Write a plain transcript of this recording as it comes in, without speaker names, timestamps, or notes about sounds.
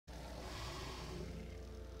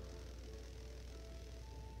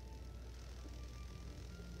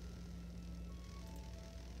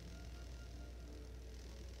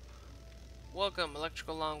Welcome,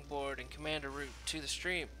 Electrical Longboard and Commander Root, to the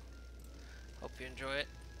stream. Hope you enjoy it.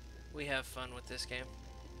 We have fun with this game.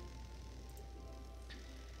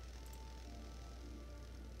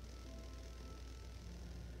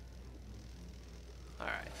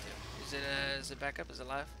 Alright, is it back up? Is it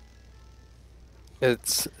live? It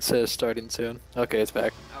says starting soon. Okay, it's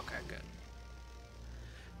back. Okay, good.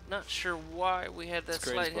 Not sure why we had that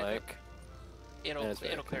slight hiccup. It'll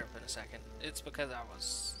clear up in a second. It's because I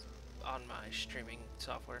was on my streaming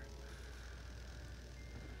software.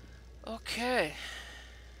 Okay.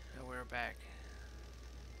 Now we're back.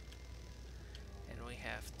 And we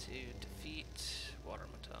have to defeat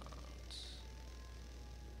Watermatons.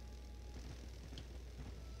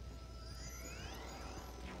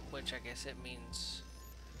 Which I guess it means...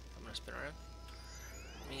 I'm gonna spin around.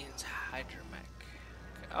 Means Hydramech.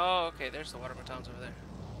 Okay. Oh, okay, there's the Watermatons over there.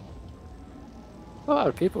 A lot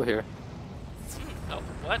of people here. Oh,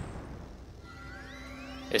 what?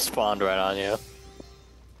 They spawned right on you.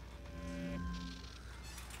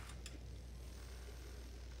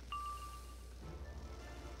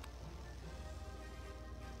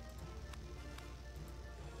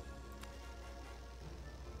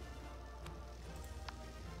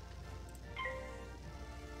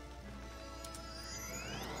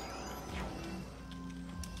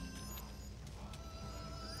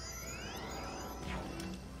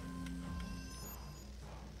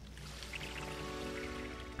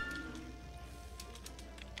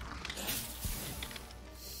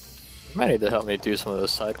 You might need to help me do some of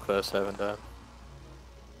those side quests I haven't done.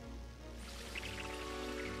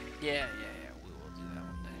 Yeah, we will do that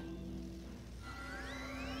one day.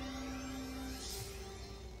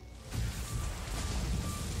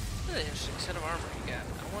 What an interesting set of armor you got.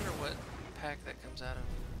 I wonder what pack that comes out of.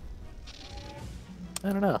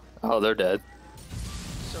 I don't know. Oh, they're dead.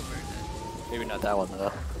 So very dead. Maybe not that one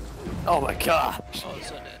though. Oh my gosh! Oh, it's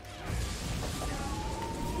so dead.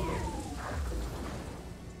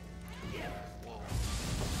 Whoa.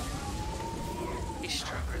 He's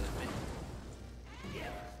stronger than me.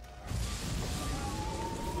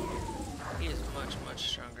 He is much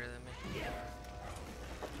stronger than me.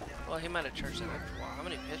 Well, he might have charged that up for a while. How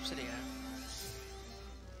many pips did he have?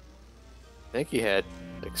 I think he had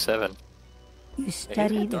like 7. You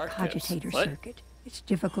study the cogitator circuit. It's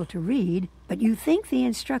difficult to read, but you think the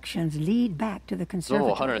instructions lead back to the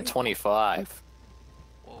conservatory. Level 125.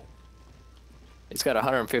 Whoa. He's got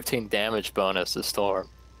 115 damage bonus to Storm.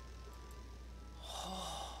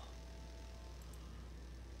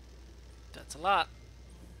 That's a lot.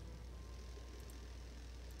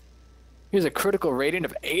 He has a critical rating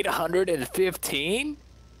of 815?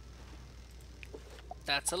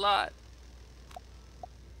 That's a lot.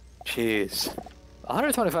 Jeez.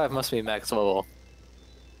 125 must be max level.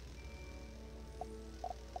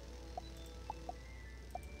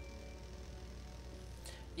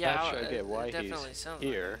 Yeah, not sure I get why definitely he's sounds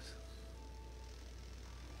here.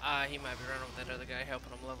 Like he might be running with that other guy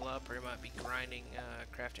helping him level up, or he might be grinding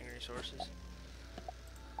crafting resources.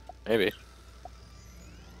 Maybe.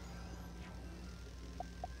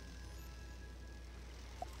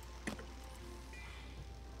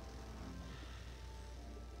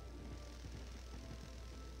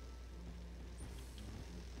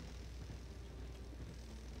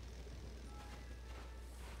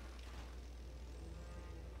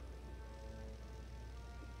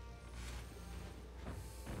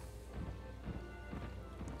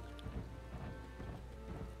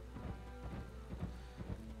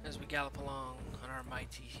 As we gallop along on our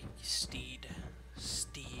mighty steed,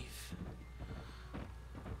 Steve.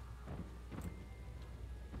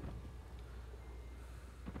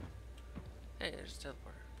 Hey, there's a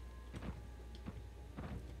teleporter.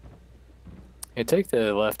 Hey, take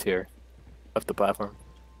the left here. Left the platform.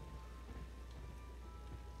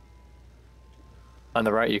 On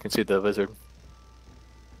the right, you can see the lizard.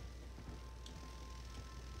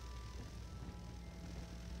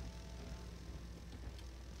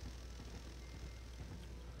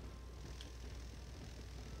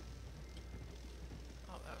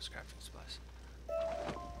 Oh, that was crafting supplies.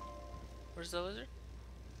 Where's the lizard?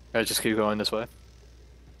 Alright, just keep going this way.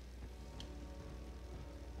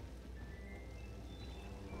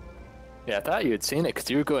 Yeah, I thought you had seen it because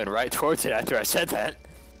you were going right towards it after I said that.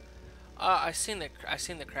 I seen the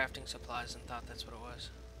crafting supplies and thought that's what it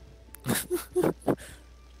was.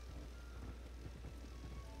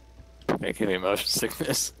 Making me motion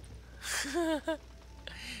sickness.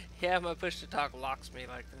 Yeah, my push to talk locks me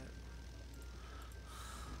like that.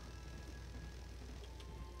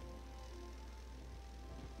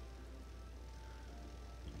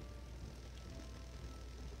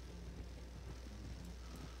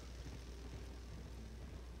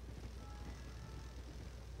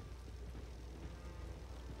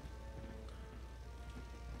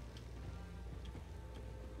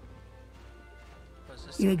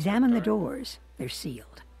 You examine the doors. They're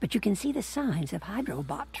sealed, but you can see the signs of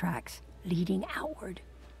hydrobot tracks leading outward.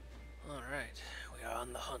 Alright, we are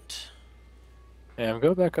on the hunt. Yeah,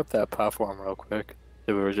 go back up that platform real quick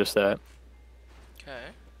that we were just at.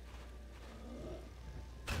 Okay.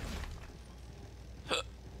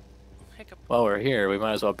 While we're here, we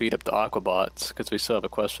might as well beat up the Aquabots, because we still have a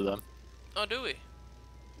quest for them. Oh, do we?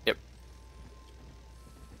 Yep.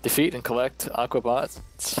 Defeat and collect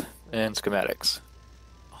Aquabots and schematics.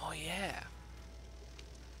 Oh, yeah.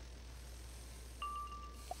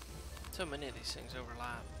 So many of these things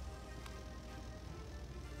overlap.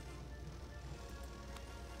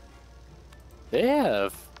 They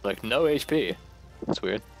have, like, no HP. That's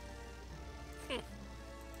weird.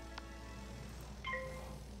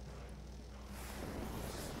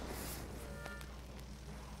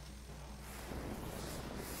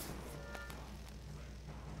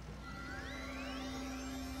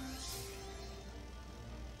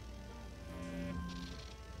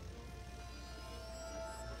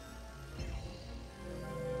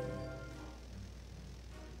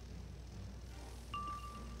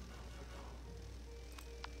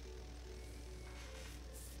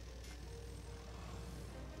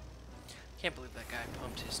 Can't believe that guy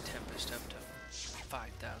pumped his Tempest up to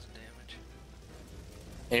 5,000 damage.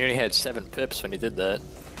 And he only had 7 pips when he did that.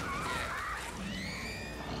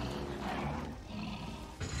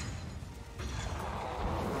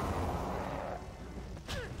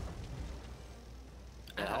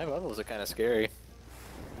 Yeah, high levels are kind of scary.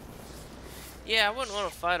 Yeah, I wouldn't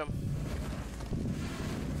want to fight him.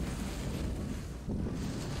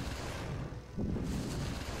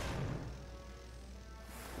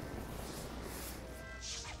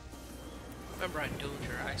 Remember I dueled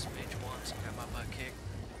your ice mage once and got my butt kicked.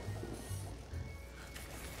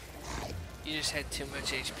 You just had too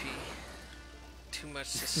much HP. Too much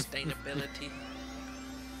sustainability.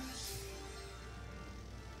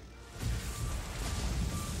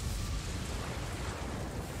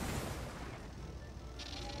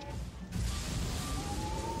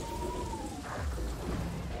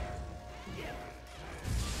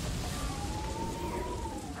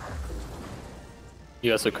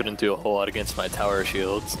 You also couldn't do a whole lot against my tower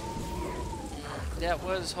shields. That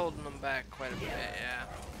was holding them back quite a bit, yeah.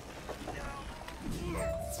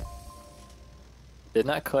 Did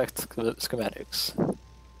not collect schematics.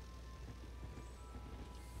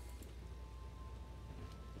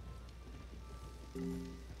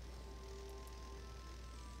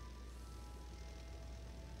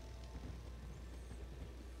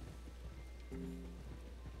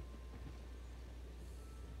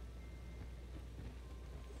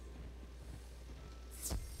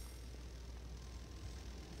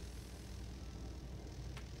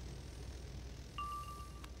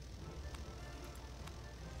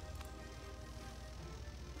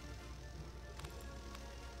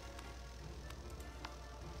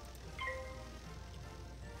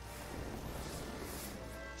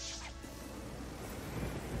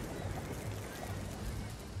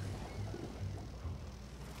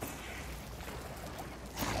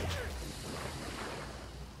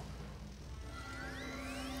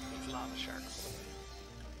 Lava shark.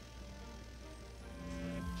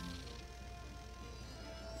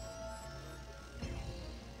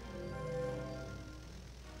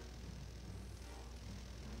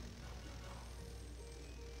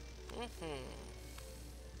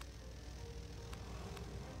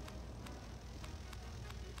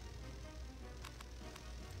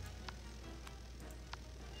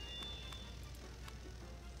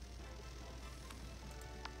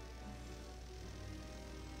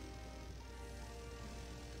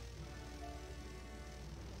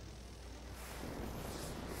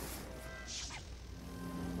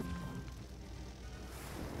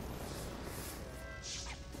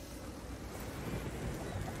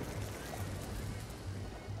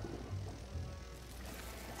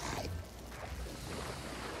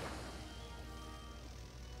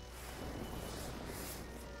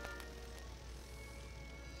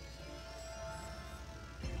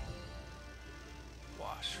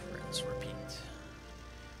 Wash, rinse, repeat.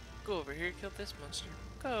 Go over here, kill this monster.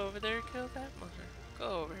 Go over there, kill that monster.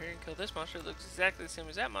 Go over here and kill this monster. It looks exactly the same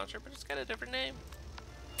as that monster, but it's got a different name.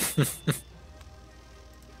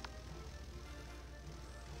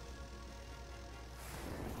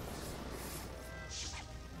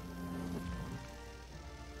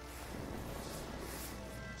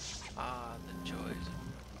 Ah, the joys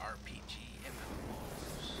of RPG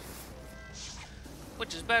MMOs.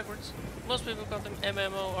 Which is backwards. Most people call them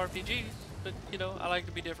MMORPGs, but you know, I like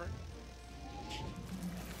to be different.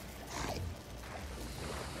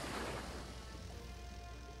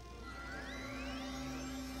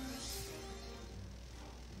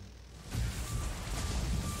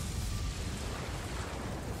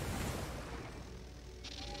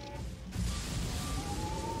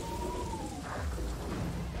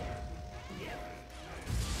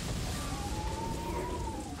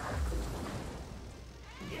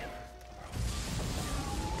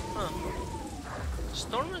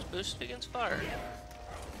 Boosted against fire.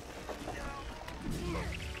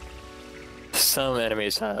 Some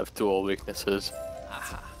enemies have dual weaknesses.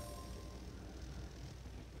 Aha.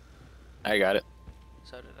 I got it.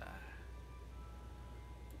 So did I.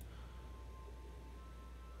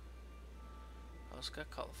 Oscar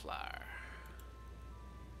cauliflower.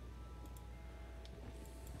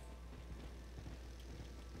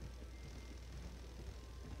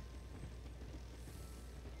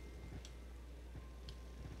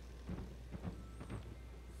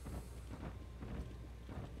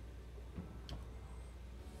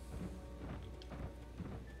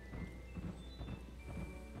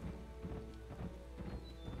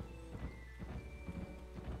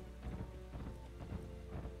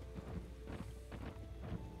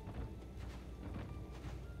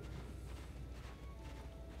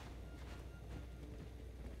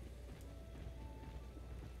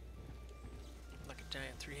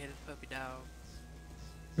 Giant three-headed puppy dog.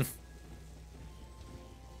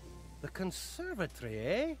 The conservatory,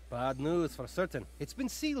 eh? Bad news for certain. It's been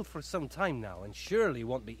sealed for some time now and surely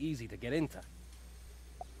won't be easy to get into.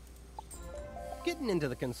 Getting into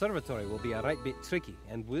the conservatory will be a right bit tricky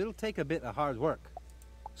and will take a bit of hard work.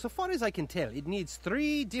 So far as I can tell, it needs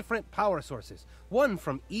 3 different power sources, one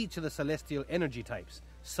from each of the celestial energy types: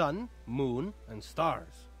 sun, moon, and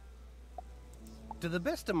stars. To the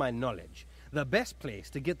best of my knowledge, the best place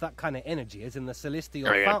to get that kind of energy is in the celestial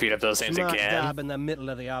Are we gonna fountain, beat up those things smack again? dab in the middle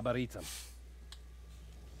of the Arboretum.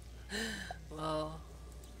 Well,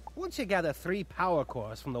 Once you gather 3 power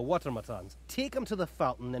cores from the watermatons, take them to the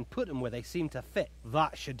fountain and put them where they seem to fit.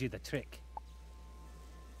 That should do the trick.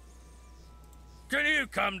 Can you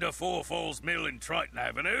come to Four Falls Mill in Triton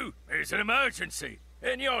Avenue? It's an emergency,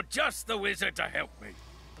 and you're just the wizard to help me.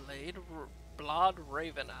 Blood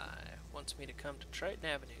Raven Eye wants me to come to Triton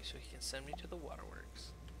Avenue so he can send me to the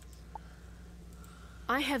waterworks.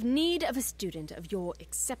 I have need of a student of your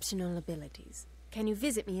exceptional abilities. Can you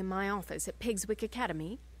visit me in my office at Pigswick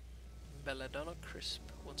Academy? Belladonna Crisp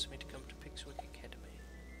wants me to come to Pigswick Academy.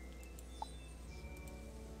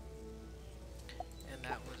 And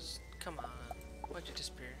that was... Come on. Why'd you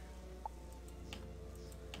disappear?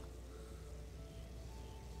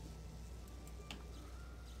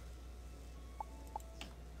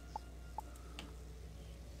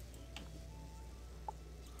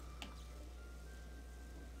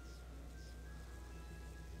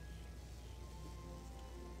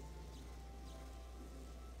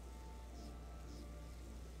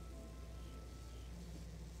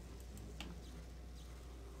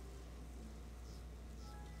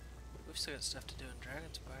 We've still got stuff to do in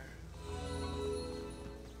Dragonspire.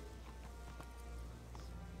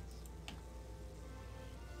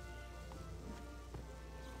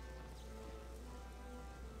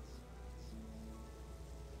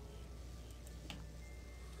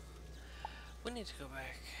 We need to go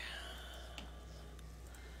back.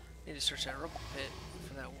 Need to search that rubble pit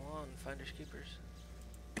for that one, Finders Keepers.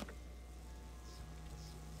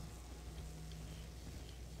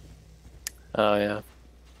 Oh yeah.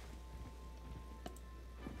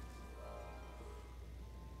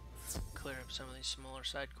 Clear up some of these smaller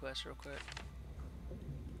side quests real quick.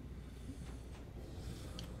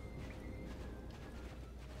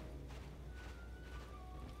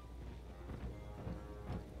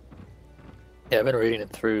 Yeah, I've been reading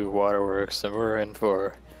it through Waterworks, and we're in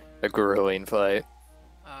for a grueling fight.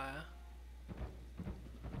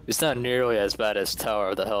 It's not nearly as bad as Tower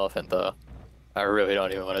of the Elephant, though. I really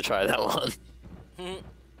don't even want to try that one.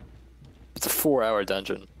 It's a 4-hour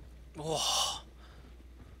dungeon. Whoa.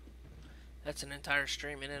 That's an entire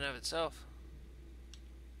stream in and of itself.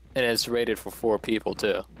 And it's rated for 4 people,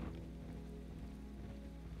 too.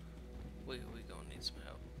 We gonna need some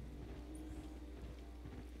help.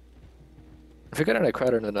 If we got on a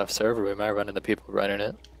crowded enough server, we might run into people running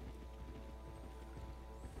it.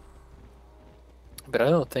 But I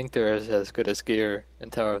don't think there is as good as gear in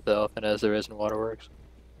Tower of the Elephant as there is in Waterworks.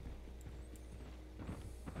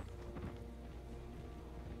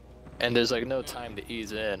 And there's like no time to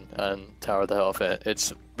ease in on Tower of the Elephant.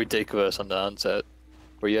 It's ridiculous on the onset,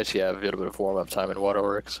 where you actually have a little bit of warm-up time in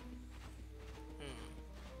Waterworks.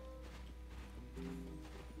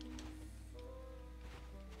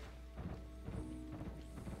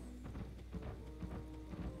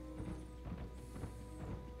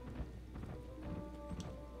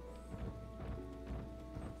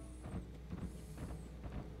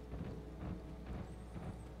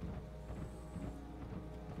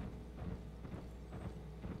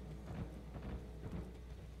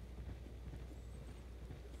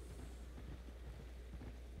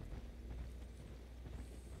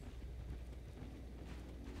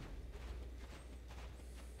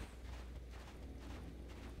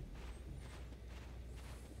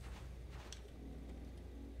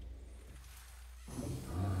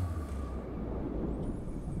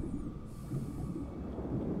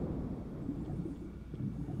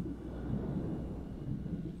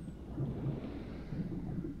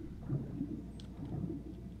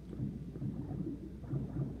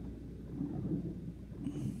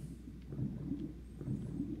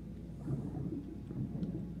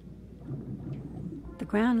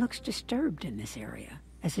 ground looks disturbed in this area,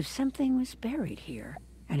 as if something was buried here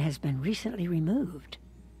and has been recently removed.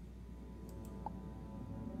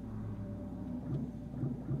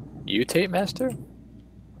 Mutate Master?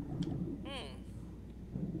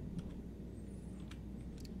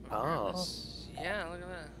 Oh. Yeah, look at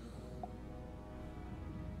that.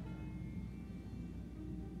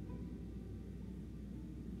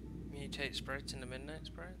 Mutate sprites into midnight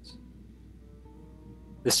sprites?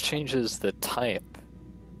 This changes the type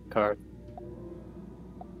card.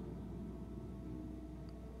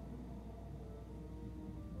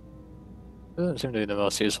 Doesn't seem to be the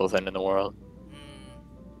most useful thing in the world.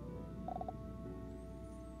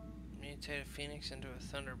 Mutate a phoenix into a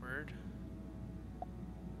thunderbird.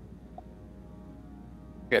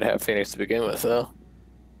 Gotta have Phoenix to begin with, though.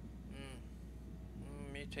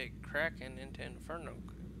 Mutate kraken into inferno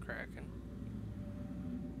kraken.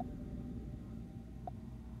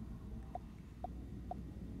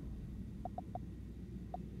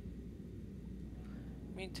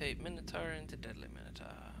 Mutate minotaur into deadly minotaur.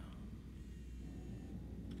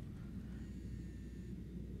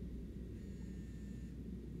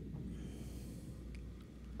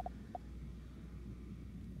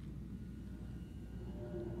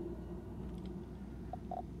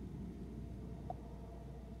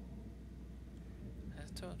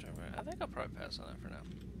 I think I'll probably pass on that for now.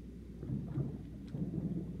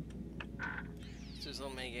 Let's do this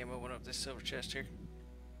little mini game. Open up this silver chest here.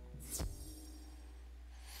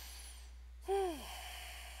 What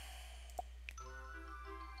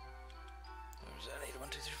was that? 8, 1,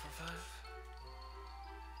 2, 3, 4, 5.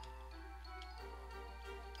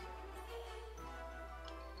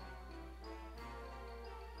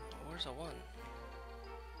 Oh, where's a 1?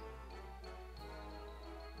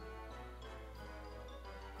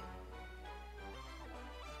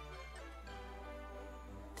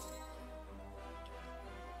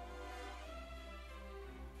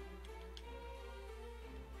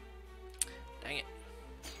 Dang it.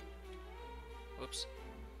 Whoops.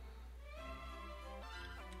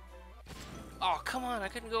 Oh, come on. I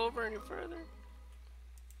couldn't go over any further.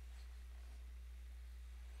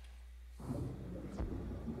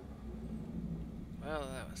 Well,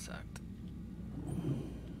 that was sucked.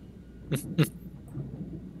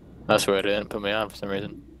 That's where it didn't put me on for some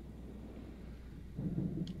reason.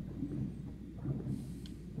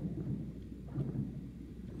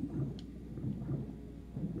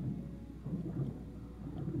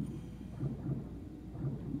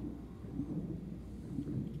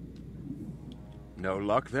 No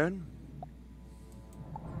luck, then?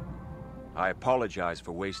 I apologize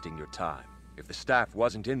for wasting your time. If the staff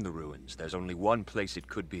wasn't in the ruins, there's only one place it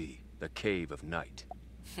could be. The Cave of Night.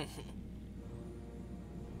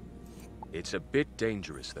 It's a bit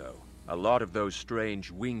dangerous, though. A lot of those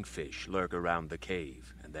strange wingfish lurk around the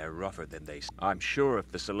cave, and they're rougher than they... I'm sure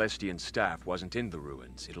if the Celestian staff wasn't in the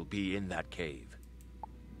ruins, it'll be in that cave.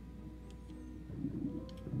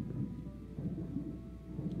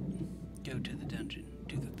 Go to the dungeon.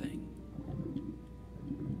 Do the thing.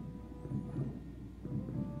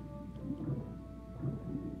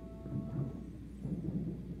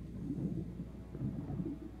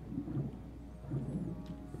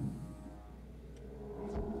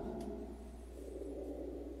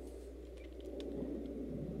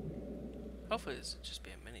 Hopefully this will just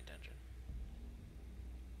be a mini dungeon.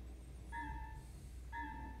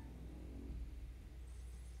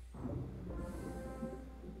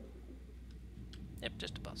 Yep,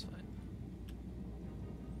 just a boss fight.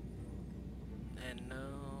 And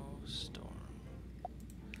no storm.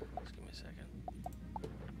 Just give me a second.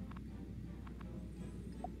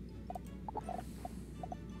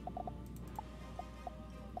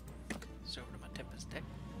 Let's over to my Tempest deck.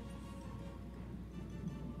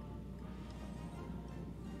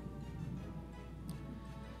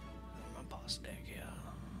 My boss deck, yeah.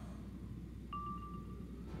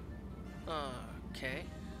 Okay.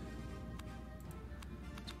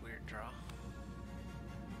 It's a weird draw.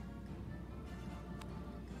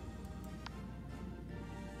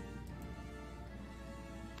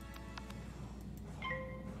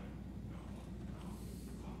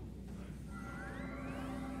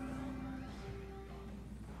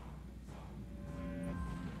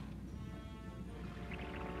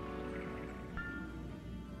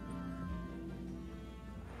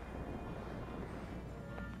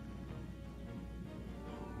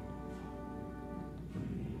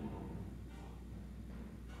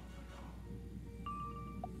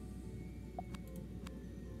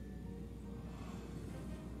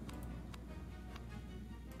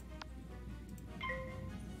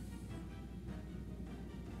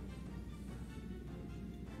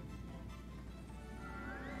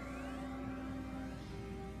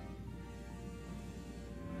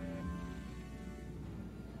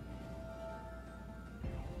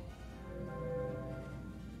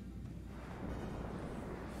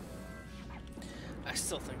 I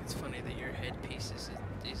still think it's funny that your headpiece is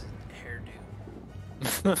a hairdo.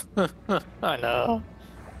 I know.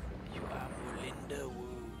 You are Melinda Wu.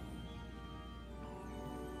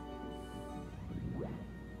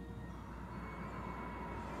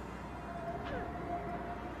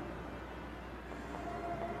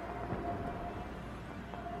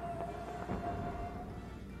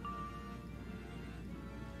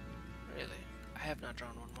 Really? I have not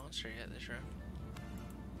drawn one monster yet this round.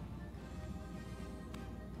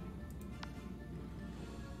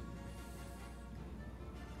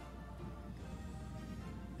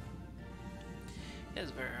 It's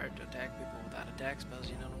very hard to attack people without attack spells,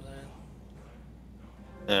 you know what I'm saying?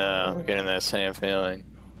 Yeah, I'm getting that same feeling.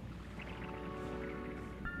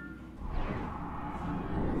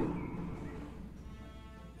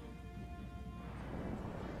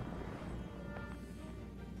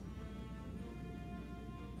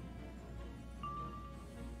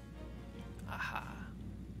 Aha.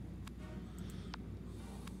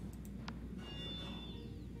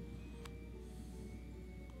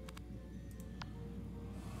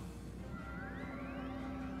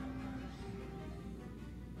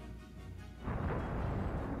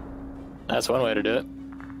 That's one way to do it.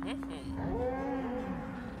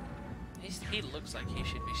 He looks like he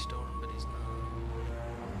should be Storm, but he's not.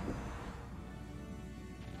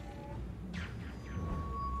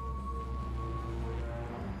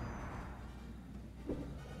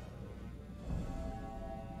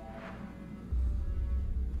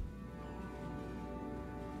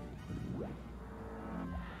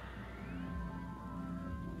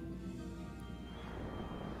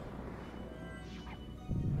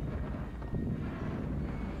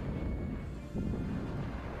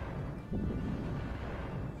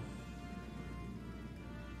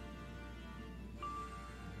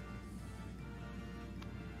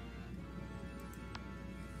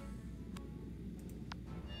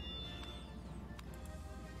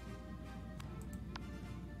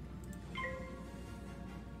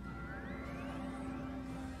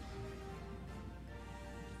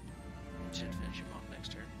 Should finish him off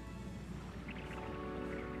next turn.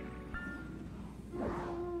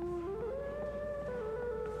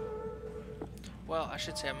 Well, I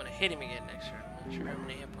should say I'm going to hit him again next turn. I'm not sure how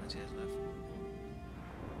many hit points he has left.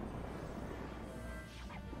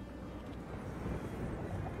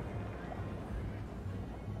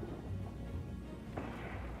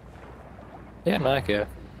 Yeah, Micah.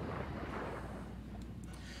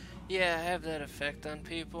 Yeah, I have that effect on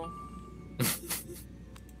people.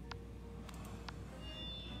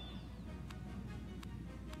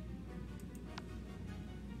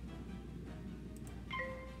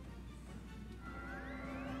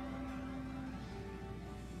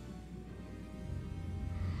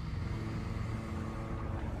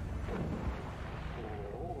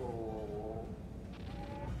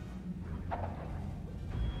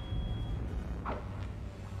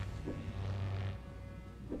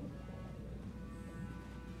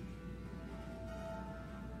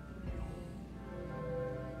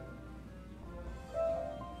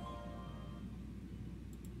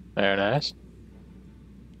 Very nice.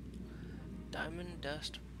 Diamond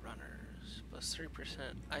Dust Runners. Plus 3%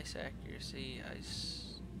 ice accuracy,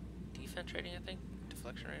 ice defense rating, I think?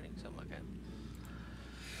 Deflection rating, something like that.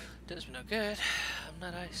 Does me no good. I'm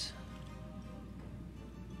not ice.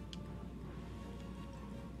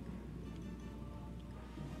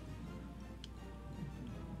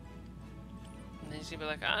 And he's gonna be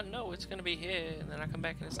like, I know it's gonna be here. And then I come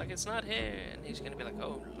back and it's like, it's not here. And he's gonna be like,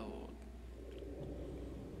 oh lord.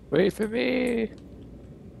 Wait for me.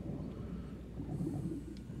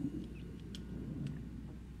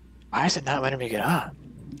 Why is it not letting me get up?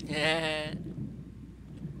 Yeah.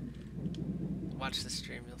 Watch the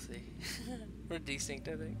stream, you'll see. We're desynced,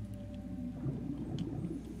 I think.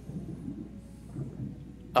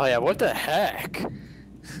 Oh yeah, what the heck?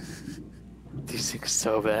 These things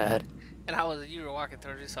so bad. And you were walking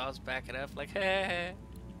towards me, so I was backing up, like, hey.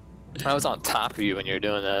 I was on top of you when you were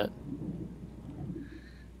doing that.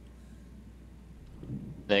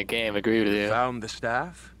 The game agreed with you. Found the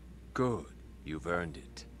staff? Good. You've earned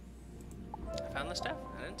it. I found the stuff?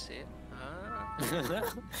 I didn't see it.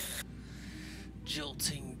 Ah.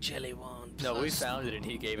 Jolting jelly wand. No, we found it and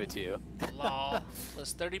he gave it to you. Law.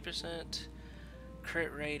 Plus 30%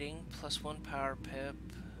 crit rating, plus 1 power pip.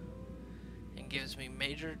 And gives me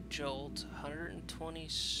major jolt, 120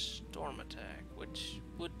 storm attack, which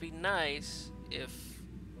would be nice if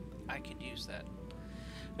I could use that.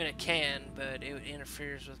 I mean, it can, but it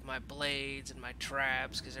interferes with my blades and my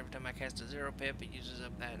traps, because every time I cast a 0 pip, it uses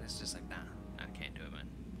up that, and it's just like, nah, I can't do it, man.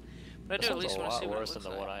 But I do at least want to see what it looks like. Worse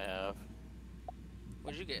than the one I have.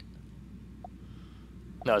 What'd you get?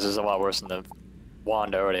 No, this is a lot worse than the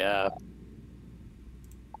wand I already have.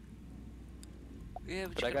 Yeah,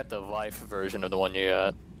 But I got the life version of the one you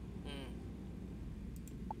got.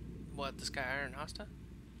 What, the Sky Iron Hasta?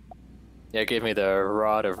 Yeah, it gave me the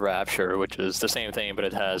Rod of Rapture, which is the same thing, but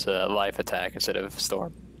it has a life attack instead of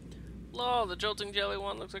storm. Lol, the jolting jelly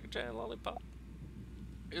one looks like a giant lollipop.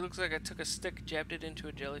 It looks like I took a stick, jabbed it into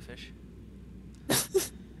a jellyfish.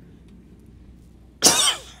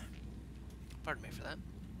 Pardon me for that.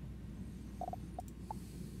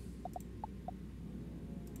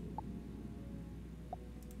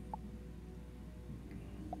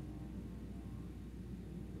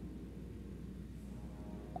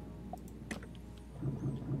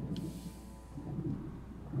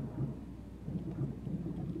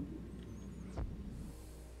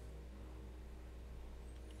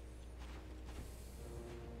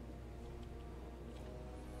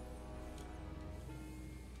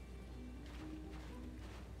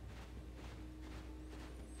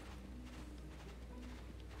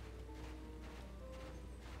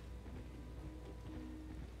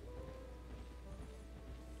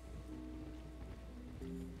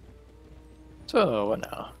 So, what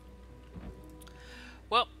now?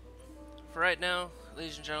 Well, for right now,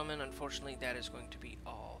 ladies and gentlemen, unfortunately that is going to be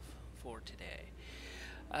all for today.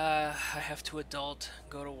 I have to adult,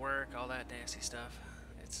 go to work, all that nasty stuff.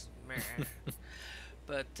 It's meh.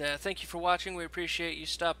 But thank you for watching. We appreciate you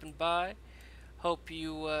stopping by. Hope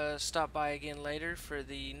you stop by again later for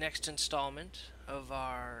the next installment of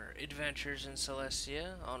our adventures in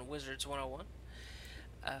Celestia on Wizards 101.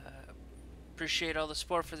 Appreciate all the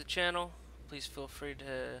support for the channel. Please feel free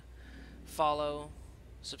to follow,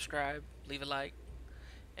 subscribe, leave a like,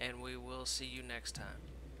 and we will see you next time.